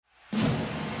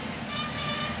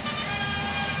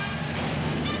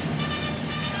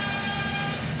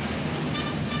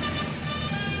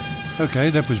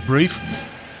Okay, that was brief.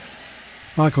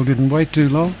 Michael didn't wait too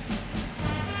long.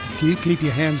 You keep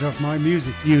your hands off my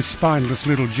music, you spineless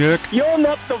little jerk. You're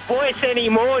not the voice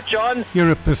anymore, John.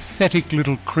 You're a pathetic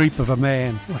little creep of a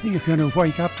man. When are you going to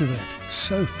wake up to that?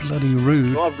 So bloody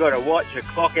rude. I've got a watch, a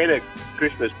clock and a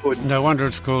Christmas pudding. No wonder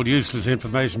it's called useless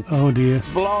information. Oh dear.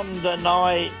 Blonde and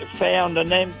I found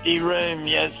an empty room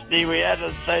yesterday. We had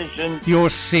a session. You're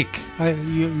sick.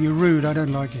 You're rude. I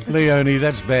don't like you. Leonie,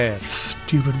 that's bad.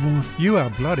 Stupid woman. You are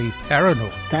bloody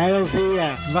paranoid. Dale's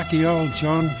here. Lucky old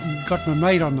John. Got my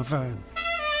mate on the phone.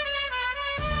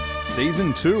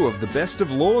 Season 2 of The Best of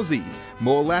Lawzy.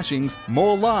 More lashings,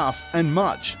 more laughs, and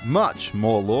much, much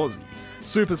more Lawzy.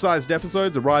 Supersized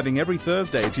episodes arriving every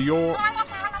Thursday to your...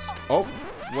 Oh,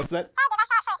 what's that?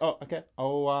 Oh, okay.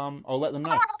 I'll let them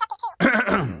know.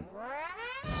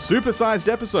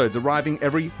 Supersized episodes arriving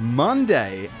every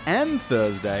Monday and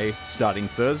Thursday, starting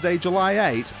Thursday,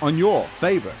 July 8, on your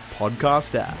favourite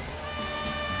podcast app.